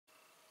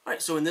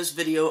Alright, so in this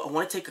video I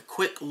want to take a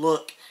quick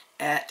look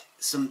at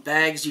some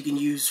bags you can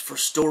use for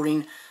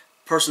storing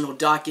personal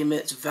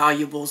documents,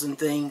 valuables, and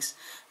things,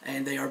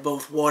 and they are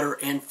both water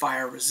and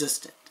fire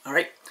resistant.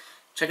 Alright,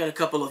 check out a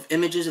couple of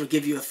images. It'll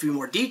give you a few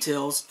more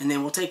details, and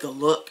then we'll take a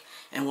look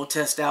and we'll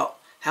test out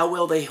how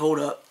well they hold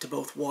up to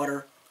both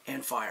water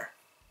and fire.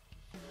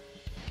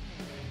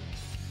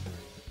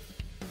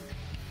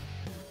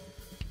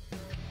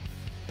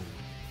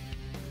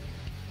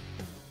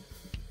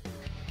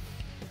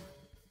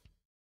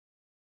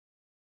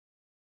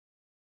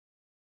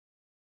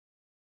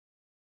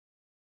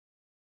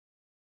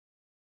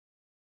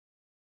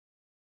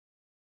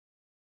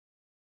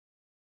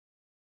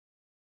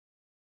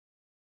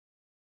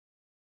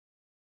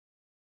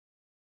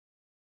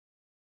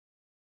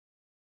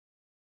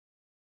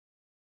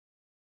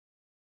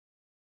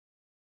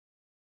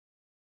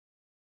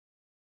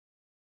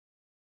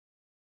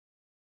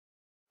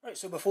 Alright,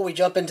 so before we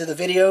jump into the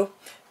video,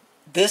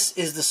 this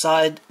is the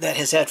side that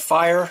has had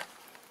fire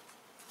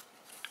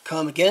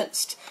come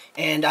against,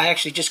 and I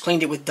actually just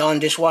cleaned it with Dawn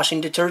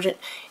dishwashing detergent,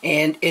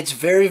 and it's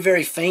very,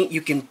 very faint. You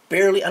can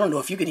barely, I don't know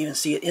if you can even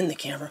see it in the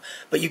camera,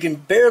 but you can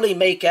barely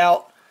make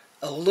out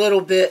a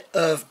little bit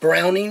of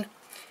browning.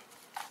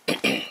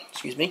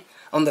 Excuse me.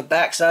 On the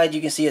back side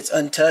you can see it's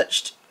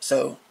untouched,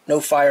 so no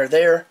fire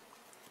there,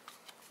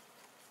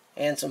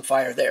 and some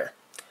fire there.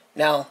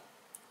 Now,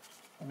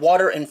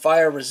 water and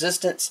fire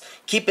resistance.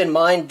 Keep in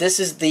mind this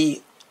is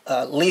the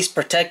least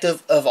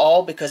protective of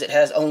all because it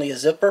has only a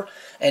zipper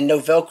and no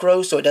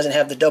Velcro, so it doesn't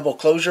have the double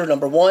closure,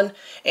 number one.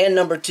 And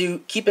number two,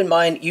 keep in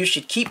mind you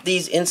should keep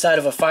these inside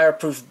of a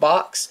fireproof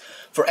box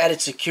for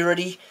added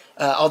security.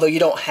 Although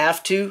you don't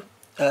have to,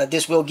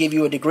 this will give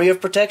you a degree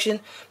of protection,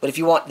 but if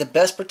you want the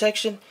best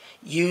protection,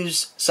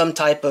 use some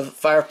type of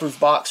fireproof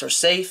box or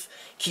safe.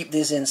 Keep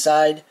this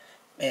inside,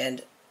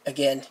 and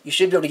again, you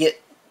should be able to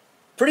get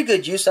pretty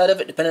good use out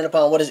of it depending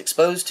upon what is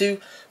exposed to.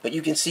 But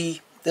you can see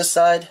this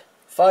side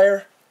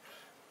fire,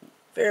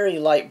 very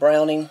light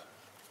browning,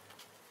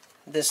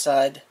 this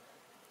side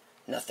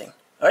nothing.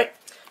 Alright,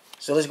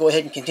 so let's go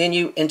ahead and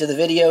continue into the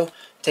video,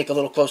 take a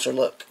little closer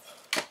look.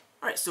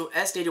 Alright, so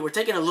as stated, we're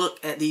taking a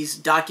look at these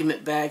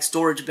document bags,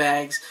 storage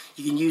bags.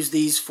 You can use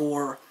these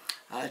for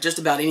just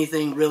about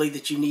anything really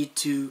that you need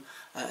to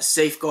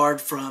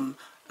safeguard from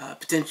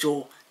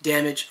potential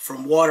damage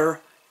from water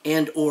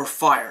and or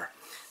fire.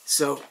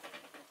 So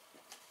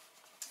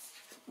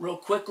real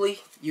quickly,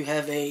 you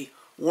have a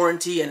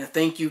warranty and a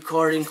thank you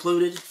card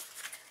included.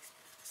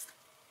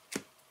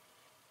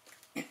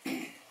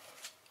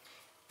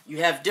 You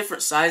have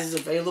different sizes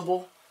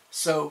available.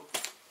 So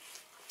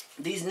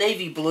these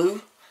navy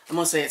blue, I'm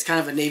going to say it's kind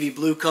of a navy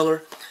blue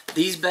color.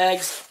 These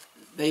bags,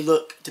 they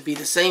look to be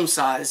the same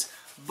size,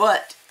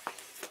 but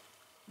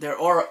there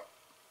are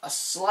a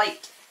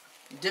slight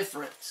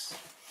difference.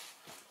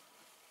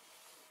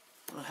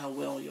 I don't know how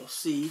well you'll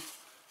see,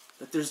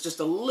 but there's just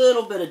a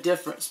little bit of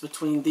difference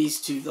between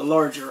these two, the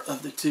larger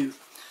of the two.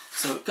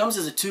 So it comes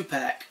as a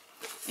 2-pack,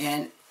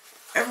 and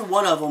every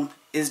one of them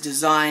is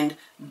designed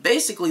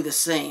basically the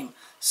same.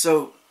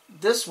 So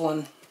this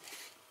one,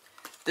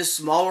 this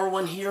smaller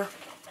one here,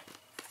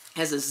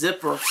 has a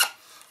zipper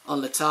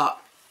on the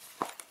top.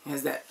 It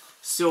has that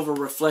silver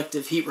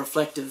reflective, heat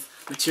reflective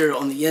material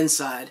on the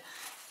inside,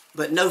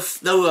 but no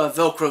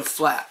Velcro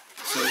flap.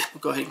 So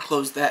we'll go ahead and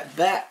close that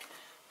back,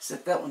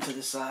 set that one to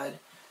the side.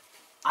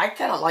 I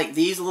kind of like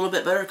these a little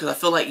bit better because I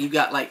feel like you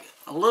got like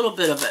a little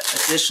bit of an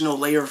additional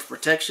layer of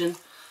protection.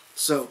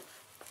 So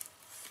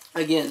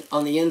again,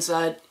 on the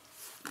inside,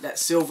 that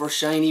silver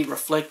shiny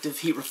reflective,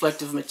 heat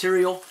reflective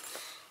material.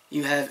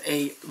 You have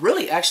a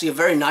really actually a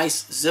very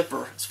nice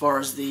zipper as far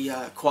as the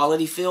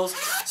quality feels.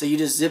 So you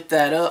just zip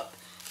that up,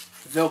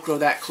 Velcro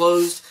that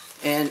closed,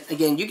 and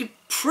again, you could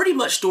pretty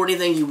much store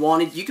anything you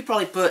wanted. You could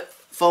probably put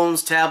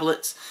phones,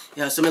 tablets,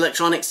 you know, some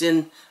electronics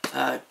in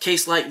a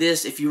case like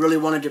this if you really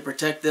wanted to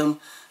protect them.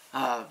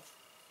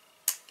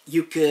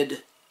 You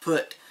could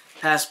put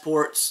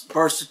passports,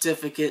 birth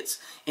certificates,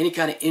 any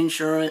kind of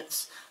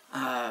insurance,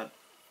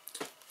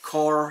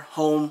 car,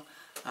 home,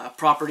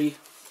 property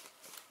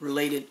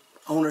related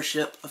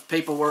ownership of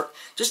paperwork,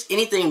 just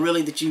anything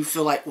really that you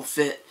feel like will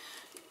fit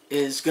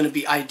is going to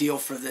be ideal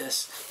for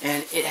this.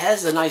 And it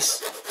has a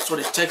nice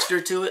sort of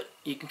texture to it,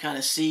 you can kind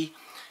of see.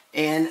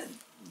 And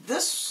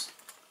this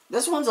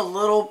one's a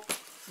little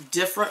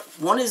different.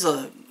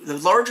 The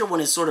larger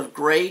one is sort of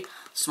gray,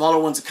 smaller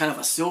one's kind of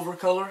a silver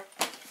color,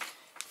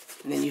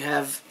 and then you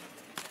have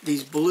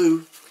these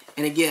blue.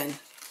 And again,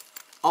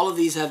 all of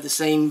these have the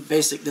same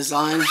basic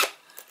design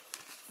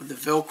with the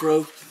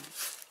Velcro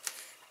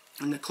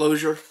and the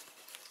closure.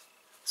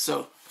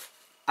 So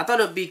I thought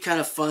it would be kind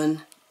of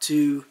fun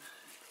to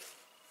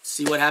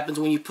see what happens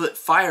when you put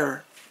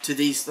fire to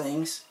these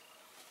things.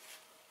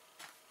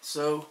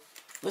 So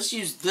let's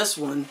use this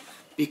one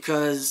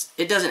because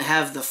it doesn't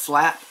have the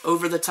flap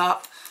over the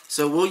top.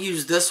 So we'll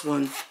use this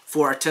one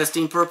for our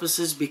testing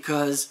purposes,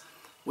 because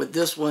with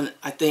this one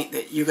I think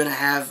that you're going to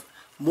have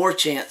more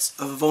chance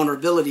of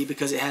vulnerability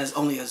because it has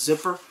only a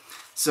zipper.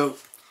 So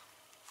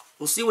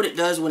we'll see what it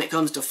does when it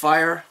comes to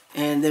fire,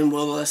 and then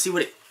we'll see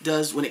what it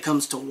does when it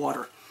comes to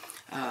water.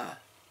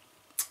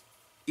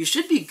 You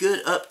should be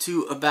good up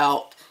to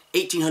about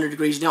 1800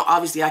 degrees. Now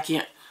obviously I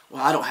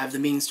don't have the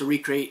means to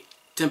recreate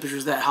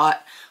temperatures that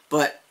hot,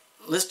 but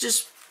let's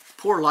just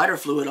pour lighter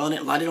fluid on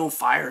it, light it on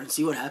fire, and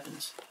see what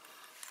happens.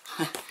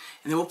 And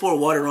then we'll pour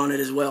water on it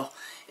as well.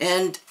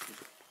 And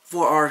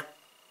for our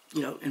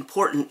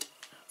important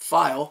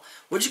file,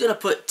 we're just going to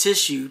put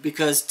tissue,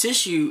 because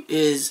tissue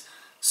is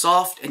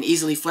soft and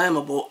easily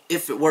flammable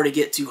if it were to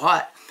get too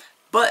hot,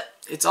 but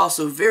it's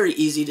also very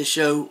easy to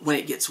show when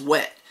it gets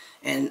wet,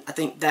 and I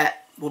think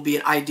that will be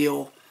an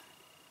ideal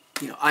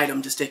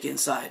item to stick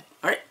inside.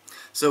 Alright,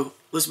 so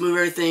let's move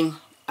everything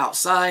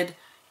outside,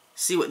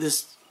 see what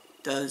this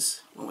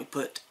does when we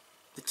put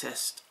the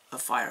test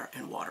of fire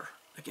and water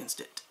against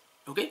it.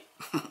 Okay?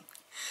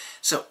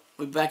 So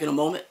we'll be back in a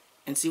moment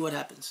and see what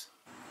happens.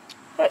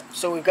 Alright,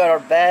 so we've got our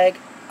bag.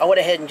 I went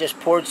ahead and just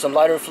poured some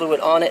lighter fluid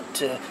on it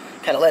to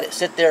kind of let it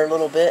sit there a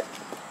little bit.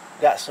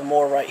 Got some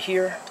more right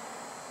here,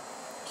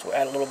 so we'll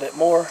add a little bit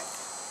more.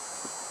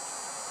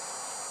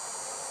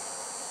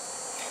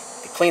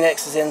 The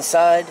Kleenex is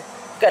inside.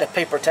 I've got a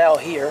paper towel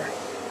here.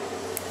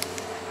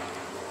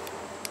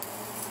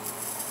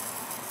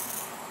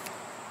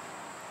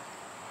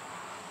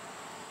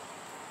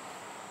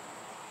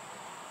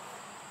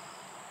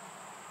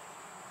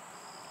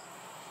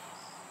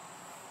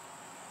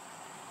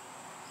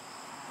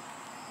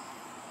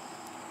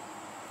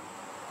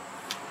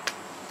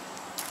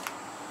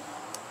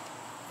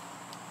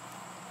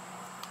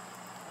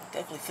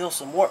 Definitely feel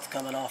some warmth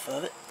coming off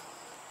of it.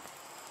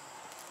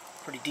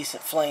 Pretty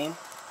decent flame.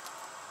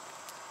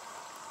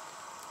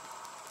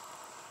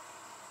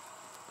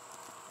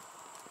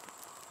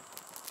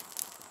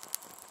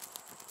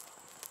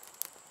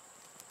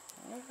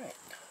 Alright.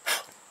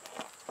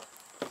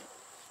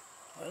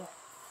 Well,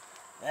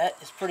 that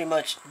is pretty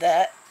much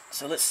that.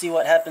 So let's see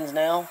what happens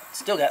now.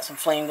 Still got some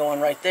flame going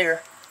right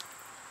there.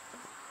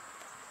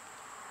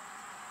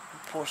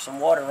 Pour some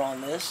water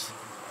on this.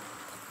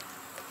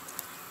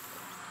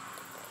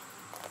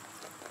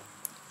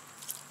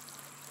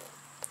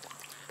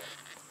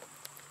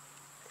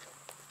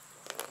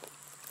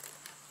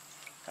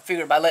 I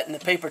figured by letting the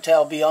paper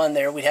towel be on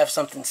there, we'd have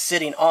something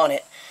sitting on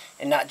it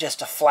and not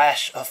just a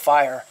flash of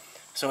fire,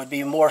 so it'd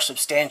be more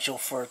substantial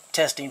for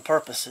testing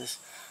purposes.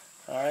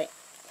 Alright,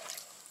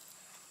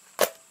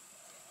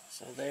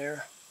 so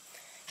there.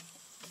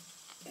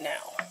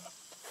 Now,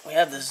 we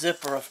have the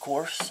zipper, of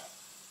course.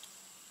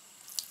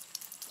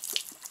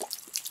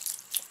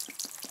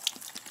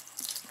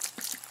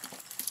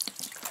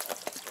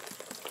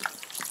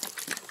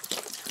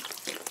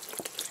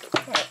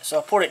 So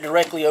I poured it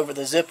directly over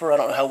the zipper. I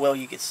don't know how well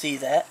you can see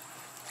that.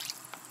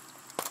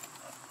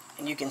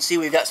 And you can see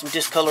we've got some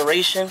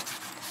discoloration.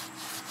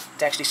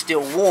 It's actually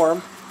still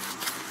warm,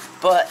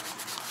 but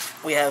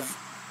we have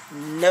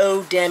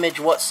no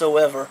damage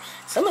whatsoever.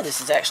 Some of this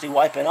is actually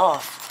wiping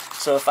off.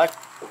 So if I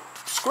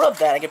scrub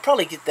that, I could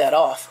probably get that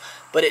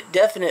off. But it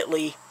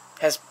definitely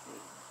has,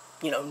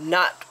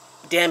 not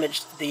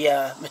damaged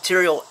the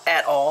material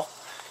at all.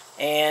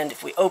 And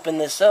if we open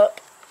this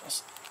up,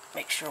 let's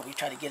make sure we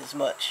try to get as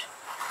much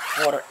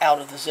water out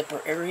of the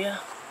zipper area.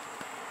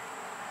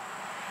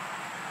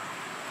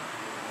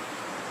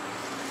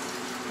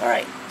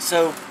 Alright,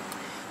 so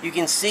you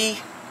can see,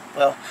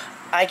 well,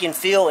 I can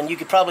feel, and you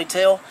could probably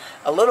tell,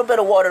 a little bit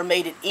of water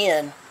made it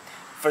in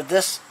for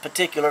this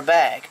particular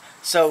bag.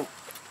 So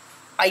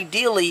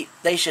ideally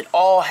they should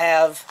all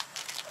have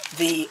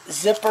the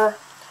zipper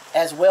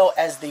as well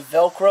as the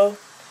Velcro.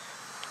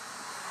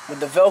 With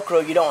the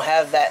Velcro you don't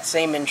have that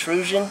same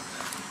intrusion,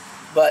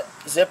 but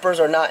zippers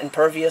are not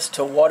impervious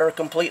to water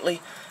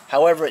completely.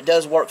 However, it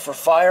does work for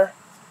fire.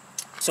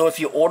 So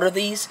if you order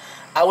these,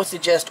 I would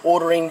suggest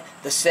ordering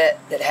the set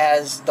that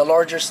has the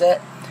larger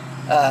set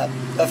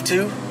of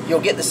 2.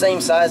 You'll get the same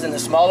size in the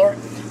smaller,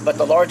 but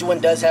the larger one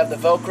does have the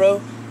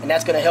Velcro, and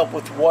that's going to help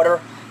with water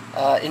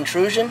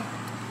intrusion.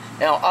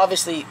 Now,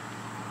 obviously,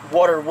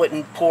 water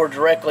wouldn't pour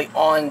directly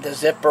on the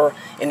zipper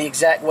in the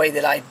exact way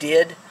that I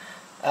did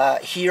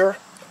here,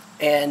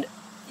 and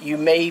you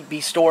may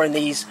be storing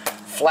these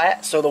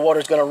flat, so the water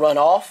is going to run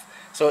off,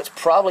 so it's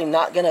probably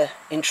not going to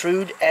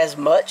intrude as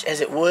much as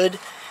it would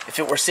if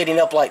it were sitting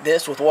up like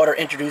this with water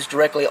introduced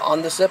directly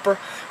on the zipper.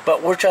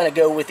 But we're trying to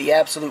go with the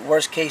absolute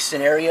worst case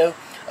scenario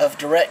of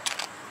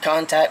direct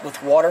contact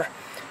with water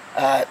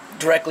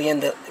directly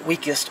in the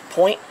weakest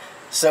point.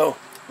 So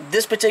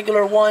this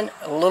particular one,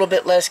 a little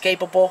bit less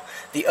capable,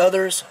 the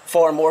others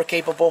far more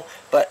capable,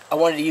 but I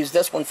wanted to use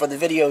this one for the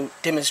video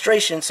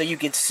demonstration so you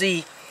could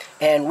see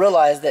and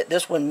realize that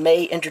this one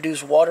may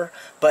introduce water,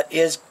 but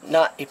is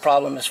not a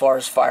problem as far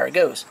as fire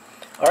goes.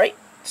 Alright,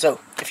 so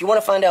if you want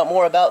to find out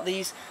more about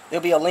these,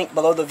 there'll be a link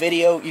below the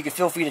video. You can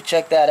feel free to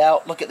check that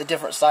out, look at the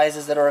different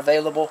sizes that are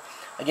available.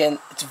 Again,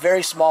 it's a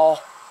very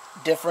small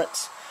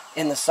difference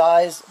in the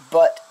size,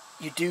 but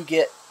you do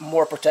get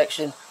more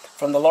protection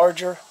from the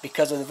larger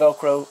because of the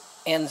Velcro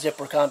and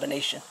zipper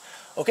combination.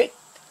 Okay,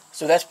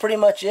 so that's pretty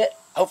much it.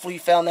 Hopefully you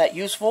found that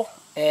useful,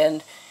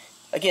 and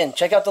again,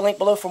 check out the link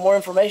below for more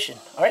information.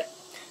 Alright,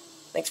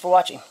 Thanks for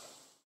watching.